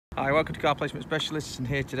Hi, welcome to Car Placement Specialists, and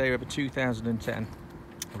here today we have a 2010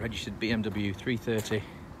 registered BMW 330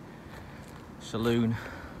 saloon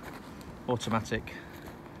automatic,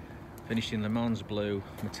 finished in Le Mans blue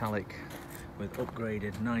metallic with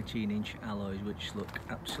upgraded 19-inch alloys which look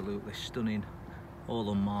absolutely stunning,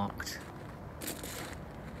 all unmarked.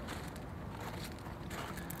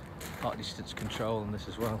 Park distance control on this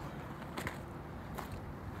as well.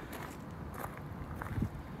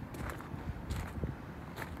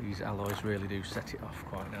 These alloys really do set it off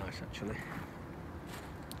quite nice actually.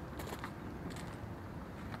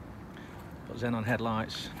 Got xenon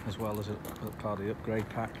headlights as well as a part of the upgrade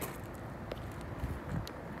pack.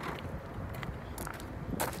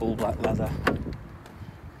 Full black leather.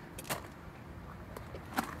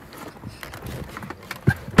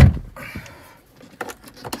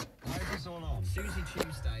 Susie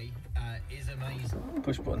Tuesday is amazing.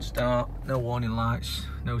 Push button start, no warning lights,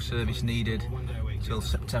 no service needed till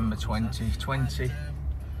September 2020.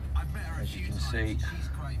 As you can see, She's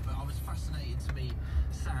great, but I was fascinated to meet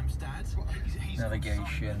Sam's dad.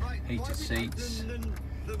 navigation, heated seats,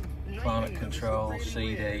 climate control,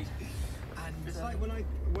 CD.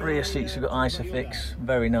 Rear seats have got Isofix,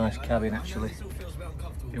 very nice cabin actually.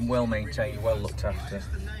 Been well maintained, well looked after.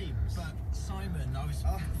 But Simon, I was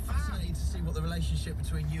fascinated to see what the relationship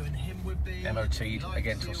between you and him would be. MOT'd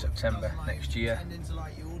again till September next year.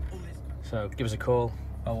 So give us a call,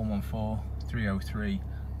 0114 303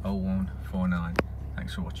 0149.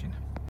 Thanks for watching.